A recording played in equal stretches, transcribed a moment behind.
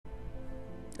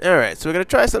Alright, so we're going to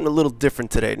try something a little different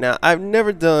today. Now, I've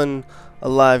never done a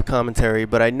live commentary,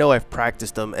 but I know I've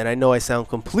practiced them, and I know I sound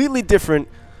completely different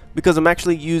because I'm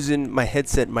actually using my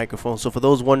headset microphone. So for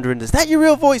those wondering, is that your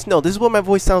real voice? No, this is what my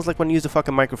voice sounds like when I use the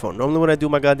fucking microphone. Normally when I do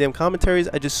my goddamn commentaries,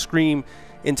 I just scream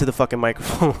into the fucking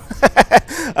microphone.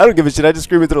 I don't give a shit, I just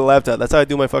scream into the laptop. That's how I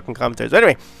do my fucking commentaries. But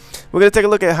anyway, we're going to take a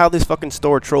look at how this fucking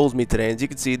store trolls me today. As you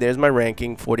can see, there's my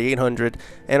ranking, 4,800.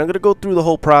 And I'm going to go through the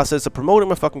whole process of promoting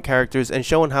my fucking characters and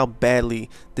showing how badly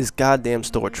this goddamn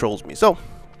store trolls me. So,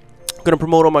 I'm going to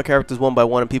promote all my characters one by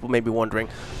one, and people may be wondering,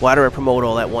 why do I promote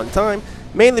all at one time?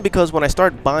 Mainly because when I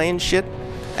start buying shit,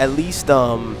 at least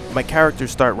my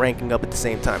characters start ranking up at the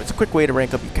same time. It's a quick way to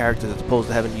rank up your characters as opposed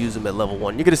to having to use them at level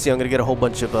 1. You're going to see I'm going to get a whole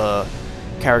bunch of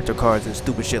character cards and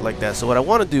stupid shit like that. So what I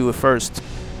want to do at first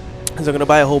is I'm going to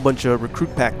buy a whole bunch of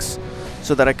recruit packs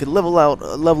so that I could level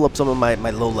up some of my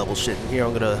low-level shit. And here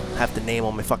I'm going to have to name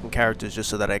all my fucking characters just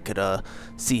so that I could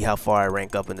see how far I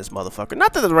rank up in this motherfucker.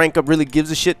 Not that the rank up really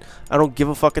gives a shit. I don't give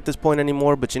a fuck at this point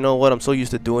anymore, but you know what? I'm so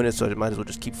used to doing it, so I might as well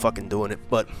just keep fucking doing it.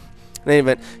 But in any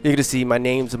event, you're going to see my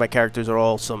names and my characters are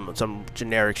all some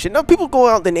generic shit. Now, people go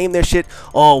out and name their shit,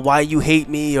 oh, why you hate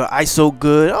me, or I so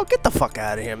good. Oh, get the fuck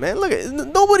out of here, man. Look,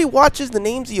 nobody watches the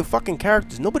names of your fucking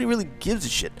characters. Nobody really gives a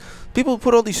shit. People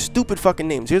put all these stupid fucking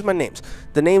names. Here's my names.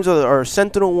 The names are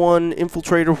Sentinel 1,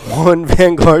 Infiltrator 1,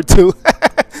 Vanguard 2.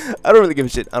 I don't really give a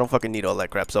shit. I don't fucking need all that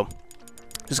crap, so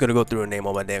just gonna go through and name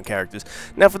all my damn characters.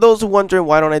 Now, for those who are wondering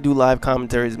why don't I do live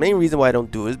commentaries, the main reason why I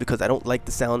don't do it is because I don't like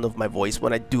the sound of my voice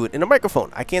when I do it in a microphone.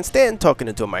 I can't stand talking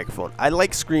into a microphone. I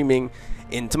like screaming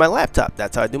into my laptop.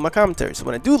 That's how I do my commentaries. So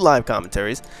when I do live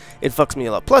commentaries, it fucks me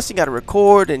a lot. Plus, you gotta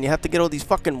record and you have to get all these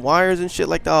fucking wires and shit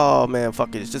like that. Oh man,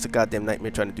 fuck it. It's just a goddamn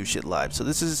nightmare trying to do shit live. So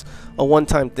this is a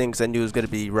one-time thing because I knew it was gonna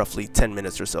be roughly 10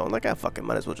 minutes or so. I'm like, ah, fuck it.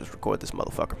 Might as well just record this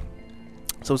motherfucker.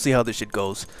 So we'll see how this shit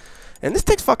goes. And this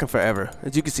takes fucking forever.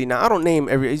 As you can see, now I don't name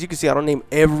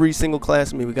every single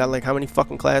class. I mean, we got like how many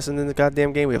fucking classes in the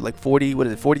goddamn game? We have like 40, what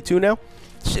is it, 42 now?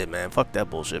 Shit, man, fuck that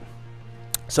bullshit.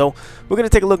 So, we're going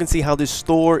to take a look and see how this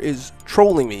store is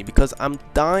trolling me because I'm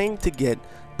dying to get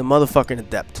the motherfucking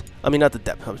adept. I mean, not the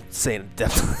depth, I'm saying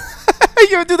adept.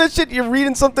 You ever do that shit? You're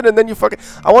reading something and then you fucking...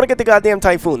 I want to get the goddamn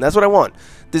Typhoon. That's what I want.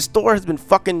 This store has been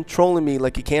fucking trolling me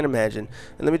like you can't imagine.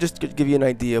 And let me just give you an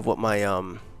idea of what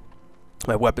my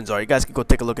weapons are. You guys can go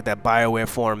take a look at that Bioware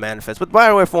forum manifest. But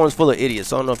Bioware forum is full of idiots,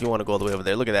 so I don't know if you want to go all the way over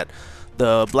there. Look at that.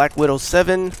 The Black Widow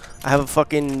 7. I have a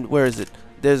fucking... Where is it?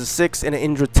 There's a 6 and an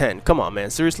Indra 10. Come on,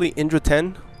 man. Seriously? Indra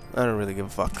 10? I don't really give a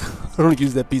fuck. I don't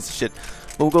use that piece of shit.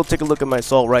 But we'll go take a look at my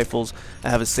assault rifles.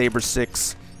 I have a Saber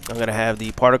 6. I'm going to have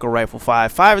the Particle Rifle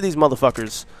 5. 5 of these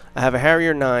motherfuckers. I have a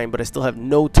Harrier 9, but I still have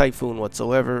no Typhoon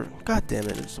whatsoever. God damn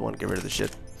it. I just want to get rid of this shit.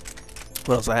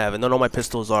 What else I have? And then all my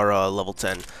pistols are level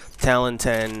 10. Talon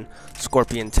 10,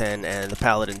 Scorpion 10, and the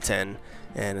Paladin 10.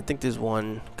 And I think there's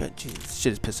one... God, geez, this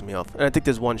shit is pissing me off. And I think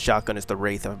there's one shotgun. It's the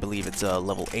Wraith. I believe it's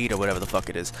level 8 or whatever the fuck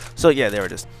it is. So yeah, there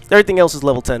it is. Everything else is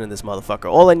level 10 in this motherfucker.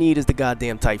 All I need is the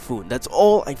goddamn Typhoon. That's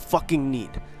all I fucking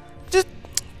need. Just...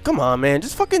 Come on, man.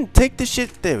 Just fucking take this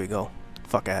shit. There we go.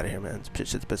 Fuck out of here, man. This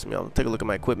shit's pissing me off. Take a look at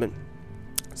my equipment.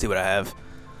 See what I have.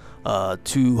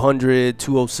 200,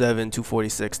 207,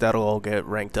 246, that'll all get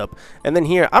ranked up. And then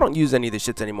here, I don't use any of this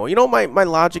shits anymore. You know what my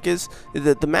logic is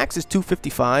that the max is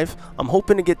 255. I'm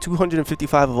hoping to get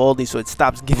 255 of all these so it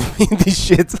stops giving me these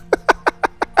shits.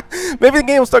 Maybe the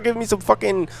game will start giving me some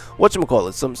fucking,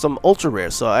 whatchamacallit, some ultra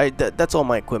rare. So that's all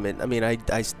my equipment. I mean, I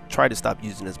try to stop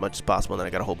using as much as possible, and then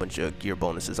I got a whole bunch of gear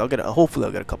bonuses. Hopefully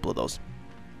I'll get a couple of those.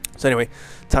 So anyway,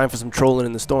 time for some trolling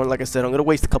in the store. And like I said, I'm going to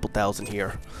waste a couple thousand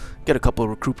here. Get a couple of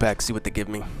recruit packs, see what they give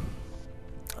me.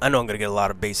 I know I'm going to get a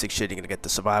lot of basic shit. You're going to get the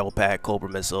survival pack, Cobra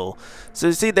missile. So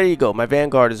see, there you go. My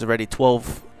Vanguard is already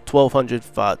 12,500.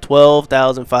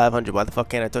 Why the fuck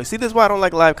can't I tell you? See, this is why I don't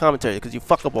like live commentary, because you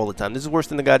fuck up all the time. This is worse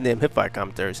than the goddamn hipfire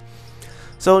commentaries.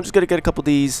 So I'm just going to get a couple of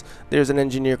these. There's an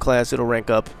engineer class. It'll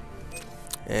rank up.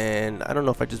 And I don't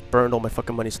know if I just burned all my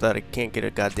fucking money so that I can't get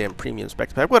a goddamn premium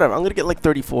spec pack. Whatever, I'm going to get like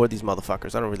 34 of these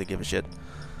motherfuckers. I don't really give a shit.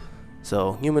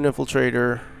 So, Human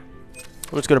Infiltrator.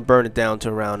 I'm just going to burn it down to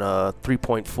around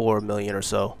 3.4 million or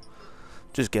so.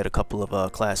 Just get a couple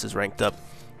of classes ranked up.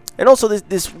 And also,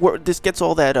 this gets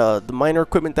all that, the minor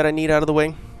equipment that I need out of the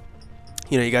way.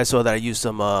 You know, you guys saw that I used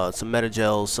some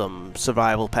metagels, some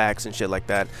survival packs and shit like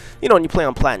that. You know, when you play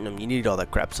on Platinum, you need all that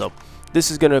crap. So,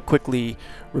 this is going to quickly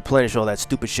replenish all that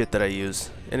stupid shit that I use.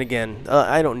 And again,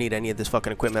 I don't need any of this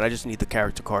fucking equipment. I just need the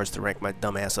character cards to rank my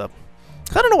dumb ass up.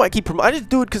 I don't know why I keep promoting. I just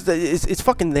do it because it's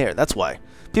fucking there. That's why.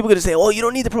 People are going to say, oh, you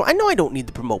don't need to promote. I know I don't need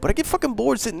to promote, but I get fucking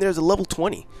bored sitting there as a level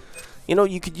 20. You know,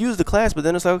 you could use the class, but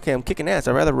then it's like, okay, I'm kicking ass.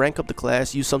 I'd rather rank up the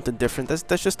class, use something different.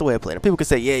 That's just the way I play it. People could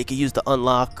say, yeah, you could use the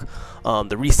unlock,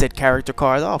 the reset character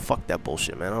cards. Oh, fuck that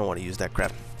bullshit, man. I don't want to use that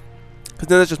crap. Because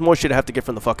then that's just more shit I have to get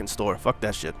from the fucking store. Fuck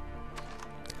that shit.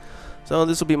 So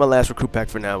this will be my last recruit pack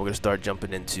for now. We're going to start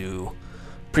jumping into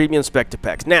premium Spectre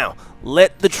packs. Now,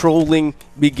 let the trolling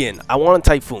begin. I want a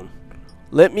Typhoon.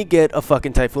 Let me get a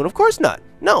fucking Typhoon. Of course not.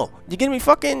 No, you're giving me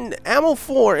fucking ammo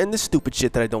 4 and this stupid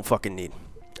shit that I don't fucking need.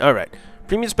 Alright,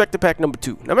 premium Spectre pack number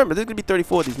 2. Now remember, there's going to be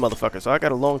 34 of these motherfuckers, so I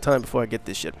got a long time before I get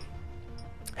this shit.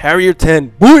 Harrier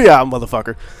 10. Booyah,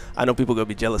 motherfucker. I know people are going to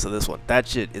be jealous of this one. That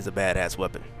shit is a badass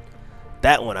weapon.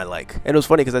 That one I like. And it was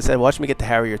funny because I said, watch me get the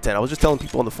Harrier 10. I was just telling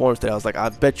people on the forums today, I was like, I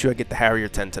bet you I get the Harrier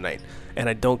 10 tonight. And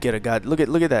I don't get a god. Look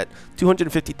at that.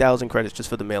 250,000 credits just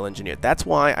for the male engineer. That's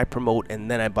why I promote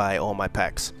and then I buy all my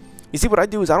packs. You see, what I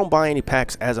do is I don't buy any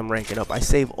packs as I'm ranking up. I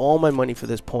save all my money for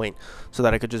this point so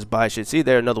that I could just buy shit. See,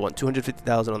 there, another one.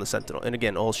 250,000 on the Sentinel. And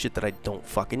again, all shit that I don't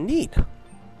fucking need.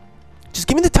 Just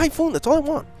give me the Typhoon. That's all I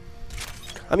want.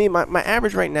 I mean, my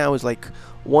average right now is like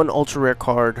 1 ultra rare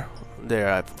card.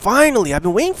 There, finally, I've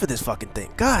been waiting for this fucking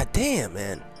thing. God damn,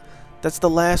 man. That's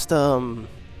the last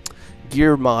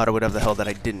gear mod or whatever the hell that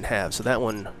I didn't have. So that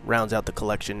one rounds out the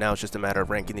collection. Now it's just a matter of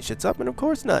ranking these shits up. And of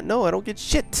course not. No, I don't get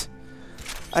shit.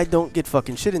 I don't get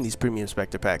fucking shit in these premium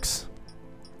Spectre packs.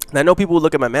 And I know people will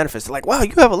look at my manifest like, wow,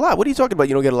 you have a lot. What are you talking about?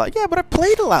 You don't get a lot. Yeah, but I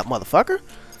played a lot, motherfucker.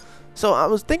 So I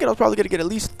was thinking I was probably going to get at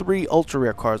least 3 ultra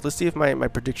rare cards. Let's see if my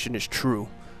prediction is true.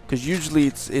 Because usually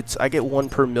it's I get 1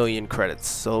 per million credits.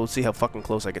 So we'll see how fucking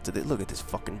close I get to this. Look at this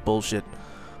fucking bullshit.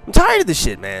 I'm tired of this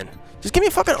shit, man. Just give me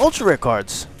fucking ultra rare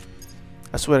cards.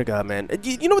 I swear to God, man.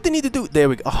 You know what they need to do? There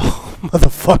we go. Oh,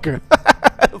 motherfucker.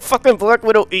 Fucking Black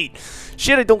Widow 8.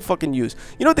 Shit I don't fucking use.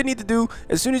 You know what they need to do?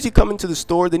 As soon as you come into the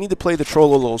store, they need to play the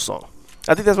Trollolo song.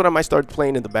 I think that's what I might start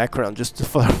playing in the background just to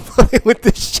play with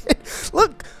this shit.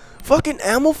 Look. Fucking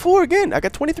ammo 4 again. I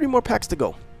got 23 more packs to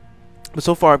go. But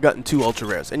so far I've gotten 2 ultra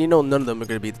rares. And you know none of them are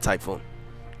going to be the Typhoon.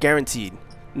 Guaranteed.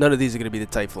 None of these are going to be the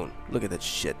Typhoon. Look at that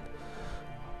shit.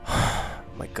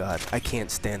 My God. I can't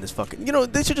stand this fucking... You know,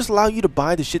 they should just allow you to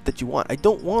buy the shit that you want. I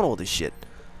don't want all this shit.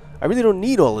 I really don't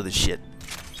need all of this shit.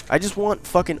 I just want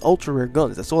fucking ultra rare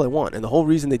guns. That's all I want. And the whole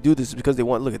reason they do this is because they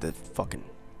want... Look at that fucking...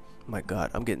 My God.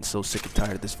 I'm getting so sick and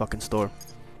tired of this fucking store.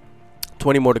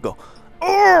 20 more to go.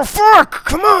 Oh, fuck!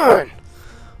 Come on!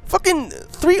 Fucking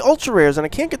 3 ultra rares and I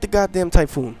can't get the goddamn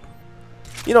Typhoon.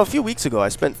 You know, a few weeks ago I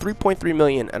spent 3.3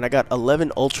 million and I got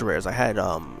 11 ultra rares. I had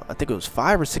I think it was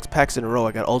 5 or 6 packs in a row.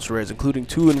 I got ultra rares, including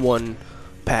 2 in 1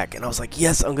 pack, and I was like,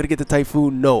 yes, I'm gonna get the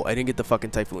Typhoon. No, I didn't get the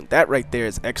fucking Typhoon. That right there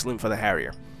is excellent for the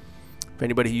Harrier. For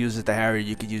anybody who uses the Harrier,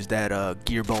 you could use that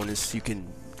gear bonus. You can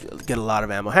get a lot of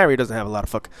ammo. Harrier doesn't have a lot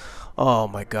of fuck. Oh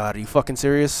my God, are you fucking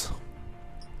serious?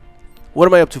 What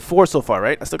am I up to? 4 so far,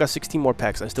 right? I still got 16 more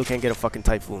packs. And I still can't get a fucking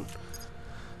Typhoon.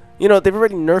 You know, they've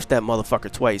already nerfed that motherfucker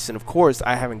twice. And of course,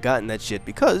 I haven't gotten that shit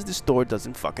because the store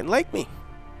doesn't fucking like me.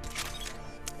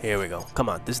 Here we go. Come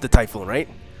on. This is the Typhoon, right?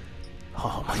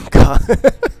 Oh my God.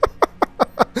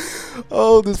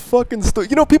 Oh, this fucking store.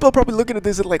 You know, people are probably looking at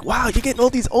this and like, wow, you're getting all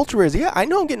these ultra rares. Yeah, I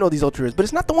know I'm getting all these ultra rares, but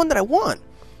it's not the one that I want.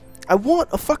 I want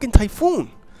a fucking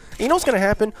Typhoon. You know what's going to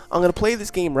happen? I'm going to play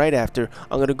this game right after.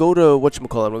 I'm going to go to,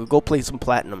 whatchamacallit, I'm going to go play some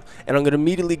Platinum. And I'm going to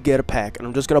immediately get a pack. And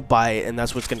I'm just going to buy it. And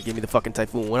that's what's going to give me the fucking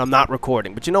Typhoon when I'm not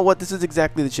recording. But you know what? This is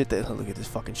exactly the shit that... Oh, look at this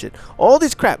fucking shit. All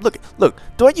this crap. Look.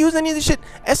 Do I use any of this shit?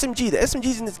 SMG. The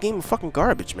SMGs in this game are fucking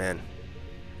garbage, man.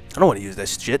 I don't want to use that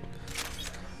shit.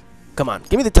 Come on.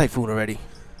 Give me the Typhoon already.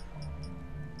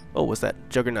 Oh, what's that?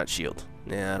 Juggernaut Shield.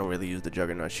 Nah, I don't really use the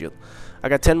Juggernaut Shield. I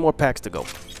got 10 more packs to go.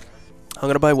 I'm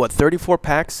going to buy, what, 34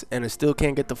 packs, and I still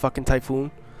can't get the fucking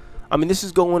Typhoon? I mean, this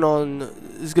is going on,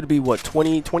 this is going to be, what,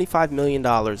 $25 million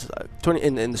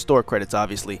in the store credits,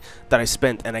 obviously, that I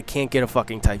spent, and I can't get a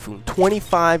fucking Typhoon.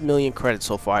 25 million credits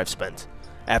so far I've spent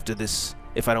after this,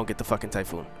 if I don't get the fucking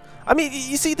Typhoon. I mean,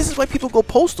 you see, this is why people go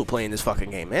postal playing this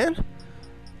fucking game, man.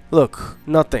 Look,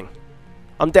 nothing.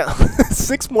 I'm down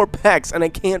 6 more packs, and I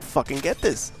can't fucking get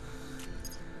this.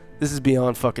 This is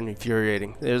beyond fucking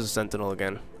infuriating. There's a Sentinel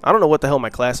again. I don't know what the hell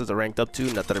my classes are ranked up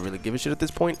to. Not that I really give a shit at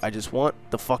this point. I just want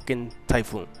the fucking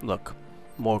Typhoon. Look.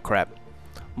 More crap.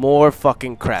 More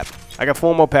fucking crap. I got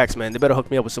 4 more packs, man. They better hook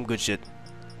me up with some good shit.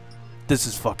 This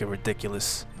is fucking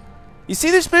ridiculous. You see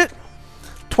this bit?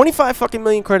 25 fucking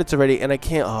million credits already, and I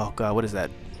can't... Oh, God. What is that?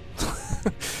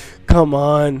 Come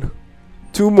on.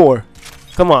 2 more.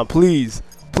 Come on, please.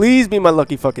 Please be my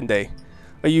lucky fucking day.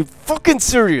 Are you fucking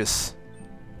serious?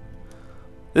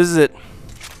 This is it.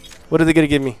 What are they gonna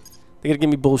give me? They're gonna give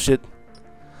me bullshit.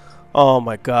 Oh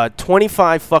my god,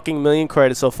 25 fucking million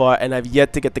credits so far, and I've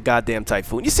yet to get the goddamn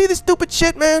Typhoon. You see this stupid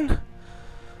shit, man?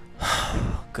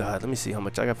 God, let me see how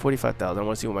much. I got 45,000. I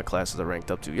want to see what my classes are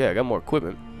ranked up to. Yeah, I got more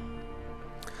equipment.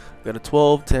 Got a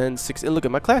 12, 10, 6. And look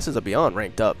at my classes are beyond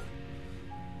ranked up.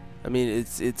 I mean,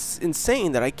 it's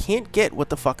insane that I can't get what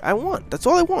the fuck I want. That's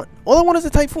all I want. All I want is a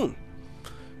Typhoon.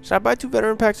 Should I buy 2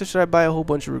 veteran packs or should I buy a whole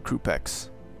bunch of recruit packs?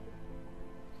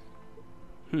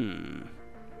 I'll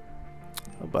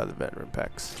buy the veteran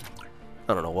packs.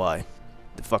 I don't know why.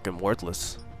 They're fucking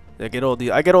worthless. I get all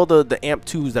the amp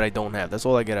 2s that I don't have. That's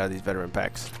all I get out of these veteran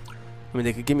packs. I mean,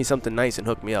 they could give me something nice and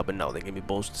hook me up, but no, they give me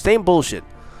bullshit. Same bullshit.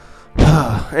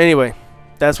 Anyway,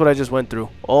 that's what I just went through.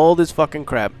 All this fucking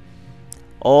crap.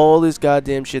 All this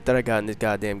goddamn shit that I got in this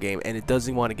goddamn game, and it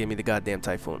doesn't want to give me the goddamn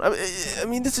Typhoon. I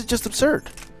mean, this is just absurd.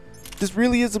 This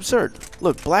really is absurd.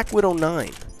 Look, Black Widow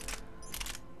 9.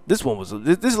 This one was...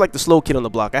 This is like the slow kid on the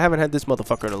block. I haven't had this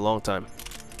motherfucker in a long time.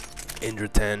 Indra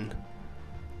 10.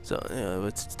 So, yeah,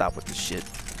 let's stop with this shit.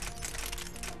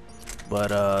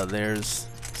 But, there's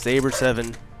Saber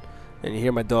 7. And you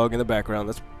hear my dog in the background.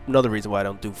 That's another reason why I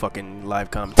don't do fucking live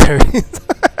commentary.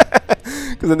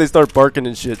 Because then they start barking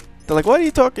and shit. They're like, why are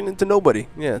you talking to nobody?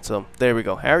 Yeah, so, there we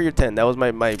go. Harrier 10. That was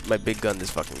my big gun this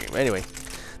fucking game. Anyway.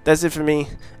 That's it for me.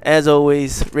 As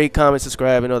always, rate, comment,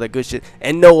 subscribe, and all that good shit.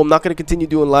 And no, I'm not going to continue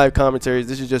doing live commentaries.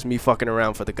 This is just me fucking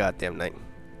around for the goddamn night.